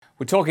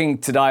We're talking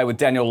today with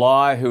Daniel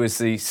Lai, who is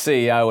the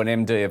CEO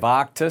and MD of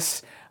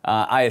Arctus,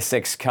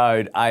 ASX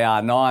code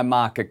AR9,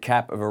 market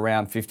cap of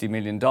around $50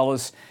 million.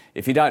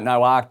 If you don't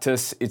know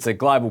Arctus, it's a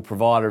global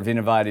provider of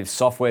innovative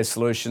software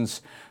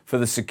solutions for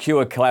the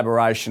secure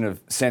collaboration of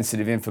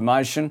sensitive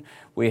information.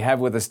 We have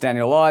with us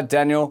Daniel Lai.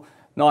 Daniel,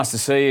 nice to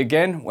see you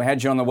again. We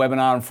had you on the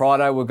webinar on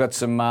Friday. We've got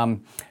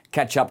some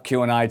catch-up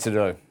Q&A to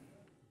do.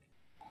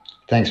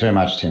 Thanks very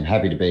much, Tim.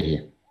 Happy to be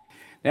here.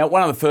 Now,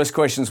 one of the first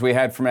questions we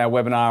had from our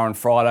webinar on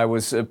Friday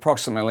was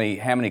approximately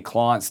how many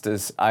clients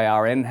does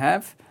ARN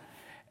have?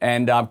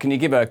 And can you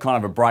give a kind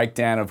of a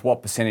breakdown of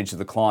what percentage of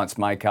the clients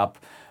make up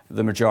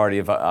the majority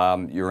of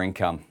your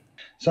income?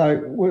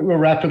 So we're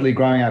rapidly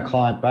growing our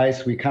client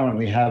base. We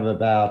currently have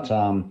about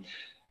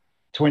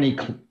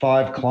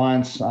 25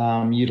 clients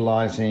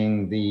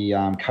utilising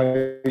the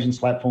Cogence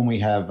platform. We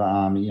have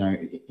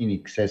in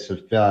excess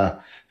of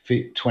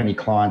 20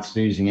 clients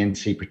using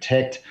NC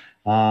Protect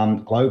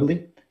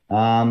globally.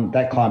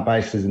 That client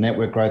base is a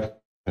network growth,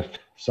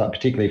 so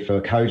particularly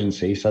for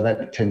Cogency, so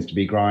that tends to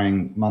be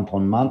growing month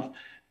on month.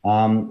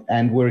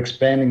 And we're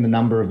expanding the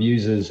number of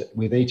users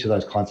with each of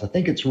those clients. I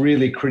think it's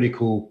really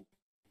critical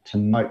to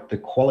note the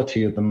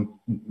quality of the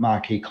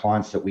marquee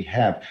clients that we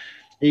have.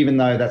 Even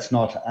though that's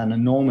not an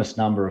enormous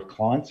number of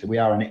clients, we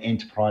are an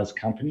enterprise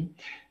company,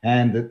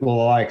 and the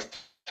likes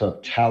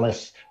of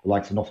Thales, the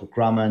likes of Northrop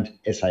Grumman,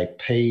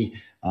 SAP,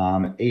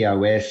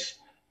 EOS,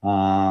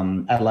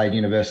 Adelaide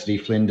University,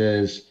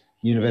 Flinders,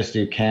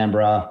 University of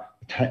Canberra,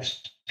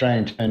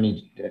 Australian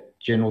Attorney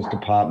General's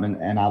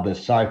Department, and others.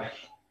 So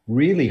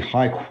really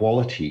high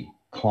quality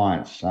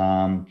clients.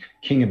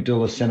 King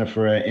Abdullah Centre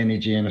for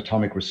Energy and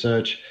Atomic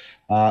Research,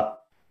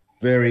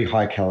 very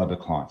high caliber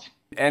clients.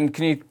 And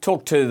can you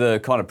talk to the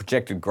kind of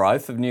projected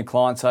growth of new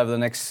clients over the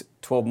next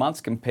 12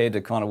 months compared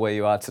to kind of where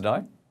you are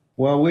today?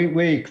 Well,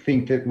 we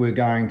think that we're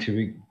going to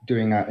be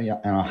doing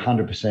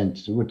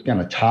 100%, we're going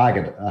to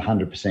target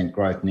 100%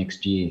 growth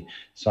next year.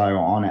 So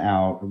on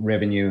our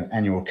revenue,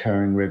 annual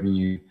recurring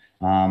revenue.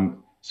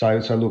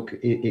 So look,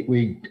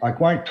 I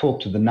won't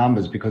talk to the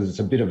numbers because it's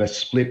a bit of a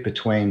split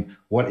between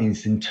what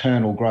is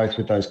internal growth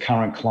with those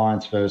current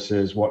clients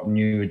versus what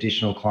new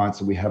additional clients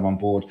that we have on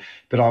board.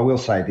 But I will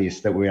say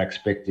this, that we're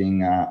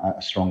expecting a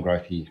strong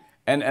growth here.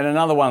 And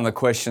another one of the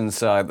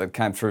questions that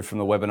came through from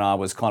the webinar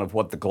was kind of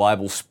what the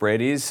global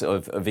spread is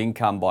of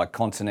income by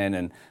continent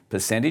and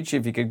percentage.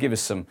 If you could give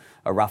us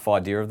a rough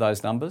idea of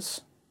those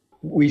numbers.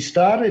 We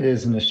started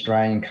as an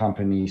Australian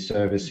company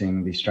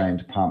servicing the Australian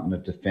Department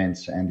of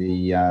Defence and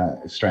the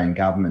Australian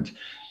government.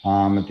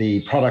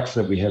 The products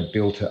that we have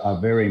built are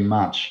very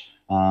much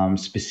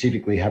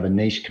specifically have a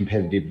niche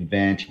competitive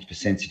advantage for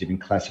sensitive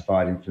and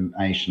classified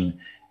information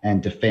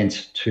and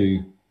defence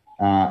to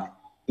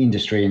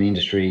industry and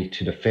industry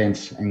to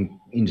defence and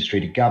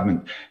industry to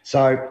government.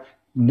 So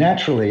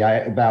naturally,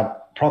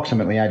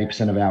 approximately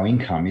 80% of our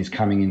income is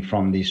coming in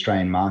from the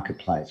Australian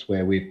marketplace,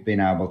 where we've been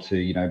able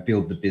to,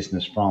 build the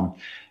business from,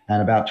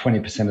 and about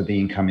 20% of the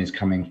income is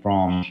coming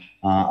from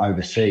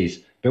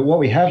overseas. But what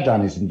we have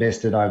done is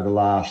invested over the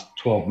last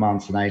 12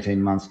 months and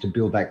 18 months to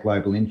build that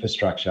global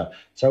infrastructure.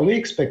 So we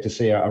expect to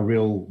see a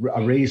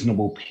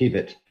reasonable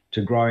pivot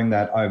to growing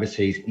that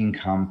overseas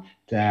income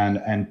down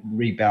and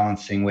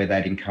rebalancing where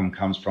that income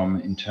comes from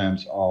in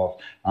terms of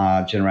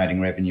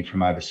generating revenue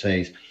from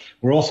overseas.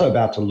 We're also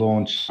about to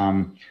launch,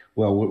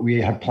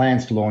 we have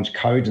plans to launch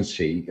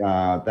Cogency,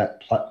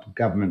 that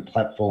government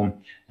platform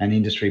and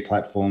industry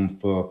platform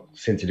for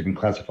sensitive and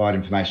classified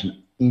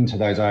information, into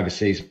those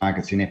overseas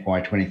markets in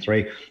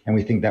FY23, and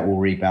we think that will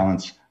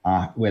rebalance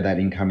where that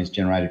income is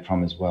generated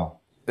from as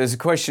well. There's a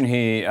question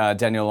here,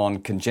 Daniel, on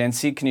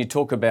Cogency. Can you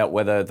talk about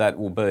whether that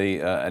will be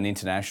an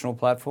international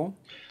platform?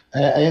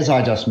 As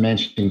I just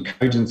mentioned,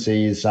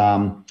 Cogency is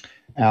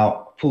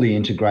our fully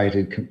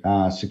integrated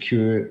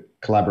secure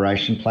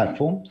collaboration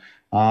platform.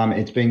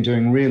 It's been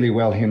doing really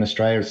well here in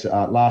Australia.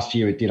 Last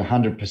year it did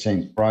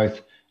 100%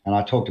 growth, and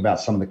I talked about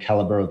some of the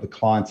caliber of the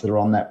clients that are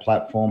on that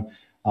platform.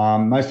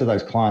 Most of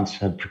those clients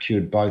have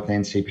procured both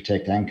NC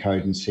Protect and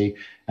Cogency,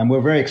 and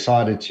we're very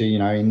excited to,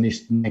 in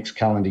this next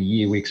calendar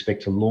year, we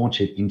expect to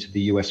launch it into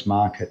the US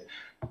market.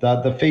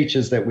 The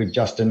features that we've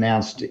just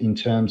announced in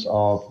terms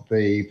of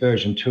the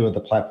version 2 of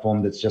the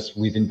platform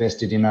we've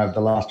invested in over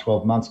the last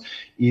 12 months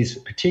is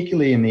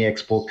particularly in the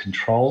export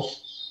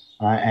controls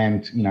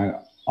and,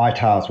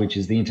 ITARs, which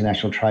is the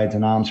International Trades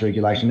and Arms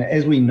Regulation.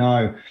 As we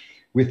know,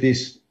 with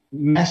this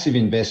massive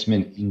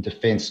investment in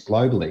defence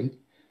globally,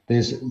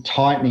 there's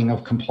tightening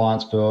of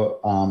compliance for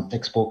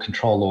export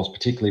control laws,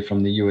 particularly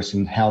from the US,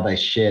 and how they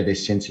share their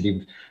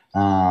sensitive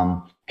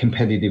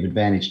competitive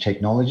advantage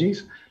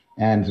technologies.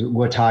 And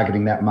we're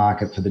targeting that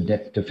market for the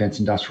defence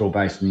industrial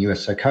base in the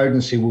US. So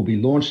Cogency will be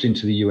launched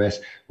into the US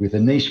with a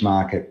niche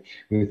market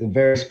with a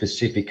very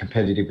specific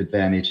competitive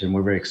advantage, and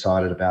we're very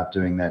excited about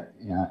doing that,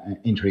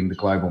 entering the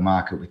global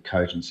market with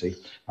Cogency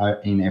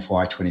in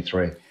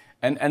FY23.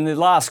 And the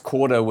last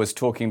quarter was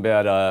talking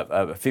about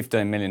a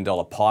 $15 million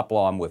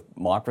pipeline with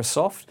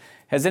Microsoft.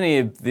 Has any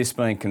of this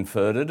been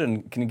converted,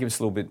 and can you give us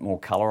a little bit more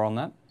colour on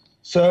that?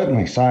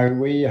 Certainly. So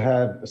we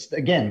have,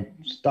 again,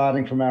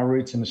 starting from our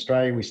roots in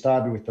Australia, we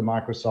started with the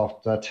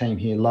Microsoft team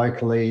here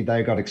locally.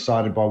 They got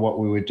excited by what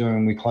we were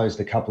doing. We closed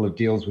a couple of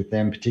deals with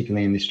them,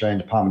 particularly in the Australian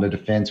Department of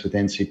Defence with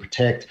NC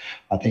Protect.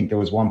 I think there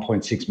was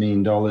 $1.6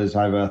 million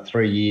over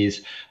 3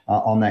 years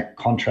on that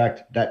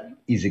contract. That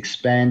is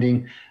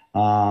expanding.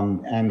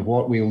 And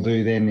what we'll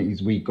do then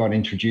is we got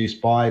introduced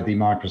by the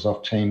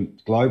Microsoft team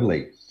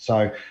globally.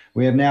 So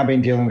we have now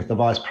been dealing with the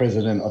Vice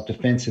President of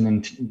Defence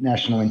and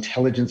National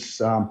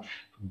Intelligence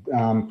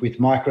with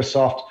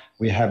Microsoft.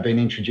 We have been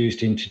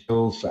introduced into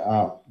deals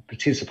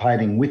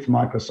participating with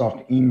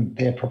Microsoft in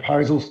their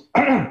proposals,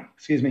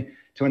 excuse me,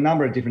 to a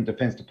number of different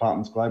defence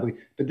departments globally.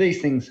 But these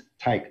things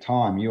take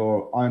time.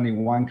 You're only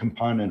one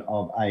component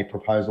of a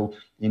proposal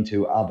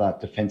into other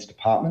defence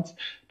departments.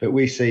 But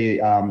we see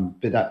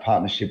that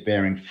partnership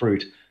bearing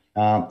fruit.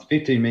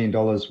 $15 million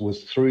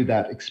was through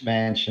that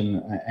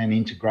expansion and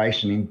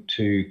integration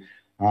into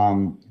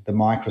the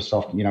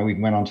Microsoft. We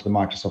went onto the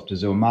Microsoft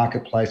Azure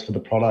marketplace for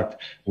the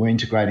product. We're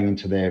integrating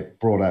into their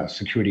broader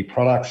security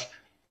products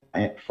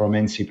from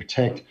NC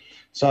Protect.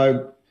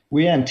 So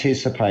we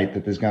anticipate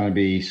that there's going to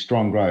be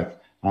strong growth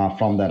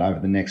from that over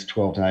the next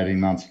 12 to 18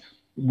 months.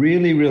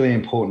 Really, really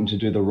important to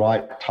do the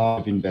right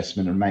type of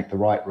investment and make the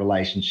right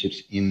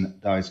relationships in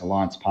those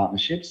alliance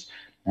partnerships.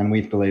 And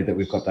we believe that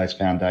we've got those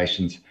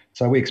foundations.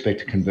 So we expect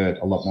to convert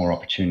a lot more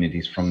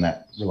opportunities from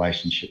that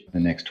relationship in the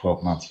next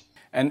 12 months.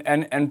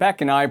 And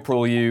back in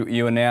April,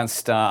 you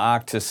announced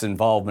ArcTIS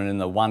involvement in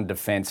the One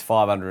Defence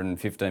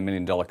 $515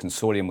 million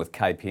consortium with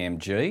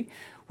KPMG.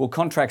 Will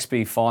contracts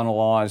be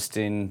finalised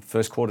in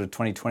first quarter of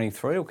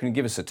 2023, or can you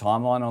give us a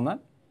timeline on that?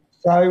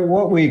 So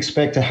what we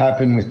expect to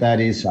happen with that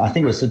is, I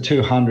think it was the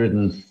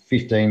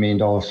 $215 million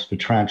for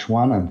tranche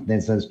one, and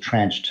there's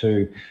tranche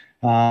two.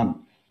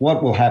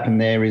 What will happen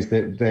there is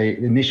that the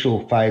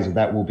initial phase of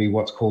that will be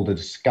what's called a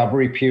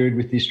discovery period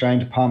with the Australian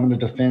Department of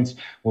Defence.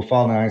 We're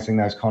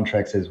finalising those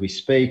contracts as we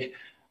speak.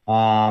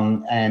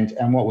 And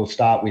what we'll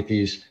start with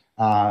is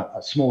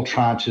small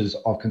tranches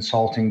of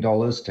consulting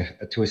dollars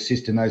to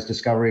assist in those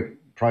discovery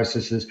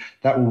processes.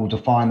 That will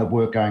define the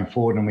work going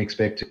forward, and we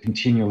expect to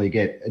continually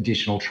get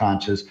additional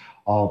tranches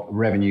of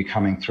revenue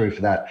coming through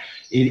for that.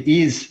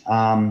 It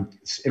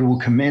will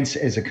commence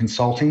as a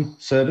consulting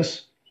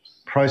service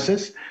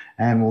process,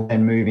 and will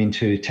then move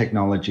into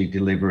technology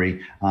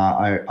delivery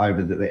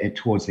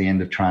towards the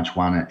end of tranche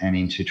one and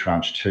into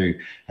tranche two.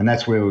 And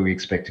that's where we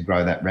expect to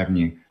grow that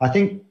revenue. I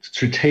think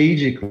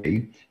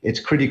strategically, it's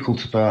critical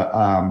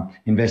for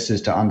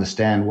investors to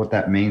understand what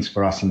that means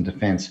for us in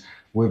defence.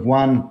 We've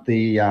won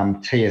the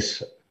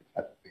TS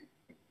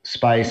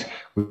space.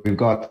 We've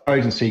got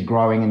Cogency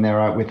growing in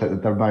there with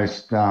the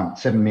most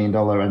 $7 million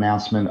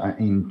announcement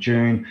in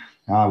June.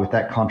 With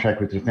that contract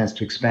with Defence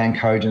to expand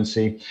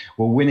Cogency.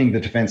 We're winning the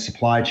defence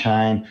supply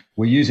chain.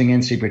 We're using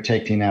NC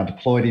Protect in our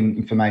deployed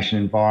information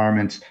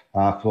environments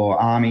for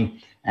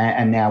Army,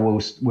 and now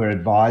we're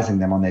advising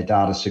them on their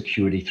data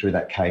security through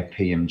that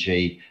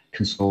KPMG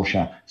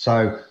consortia.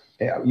 So,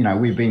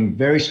 we've been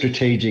very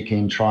strategic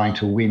in trying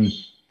to win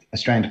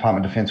Australian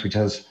Department of Defence, which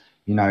has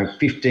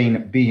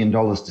 $15 billion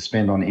to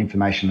spend on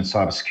information and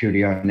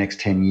cybersecurity over the next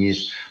 10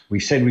 years. We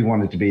said we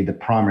wanted to be the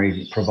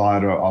primary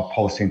provider of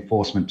policy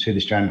enforcement to the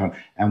Australian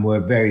Department, and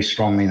we're very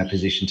strongly in a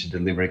position to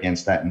deliver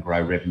against that and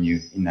grow revenue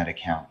in that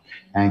account.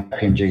 And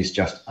KPMG is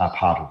just a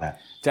part of that.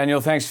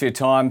 Daniel, thanks for your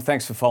time.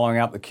 Thanks for following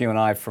up the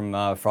Q&A from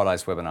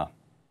Friday's webinar.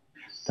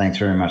 Thanks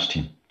very much,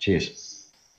 Tim. Cheers.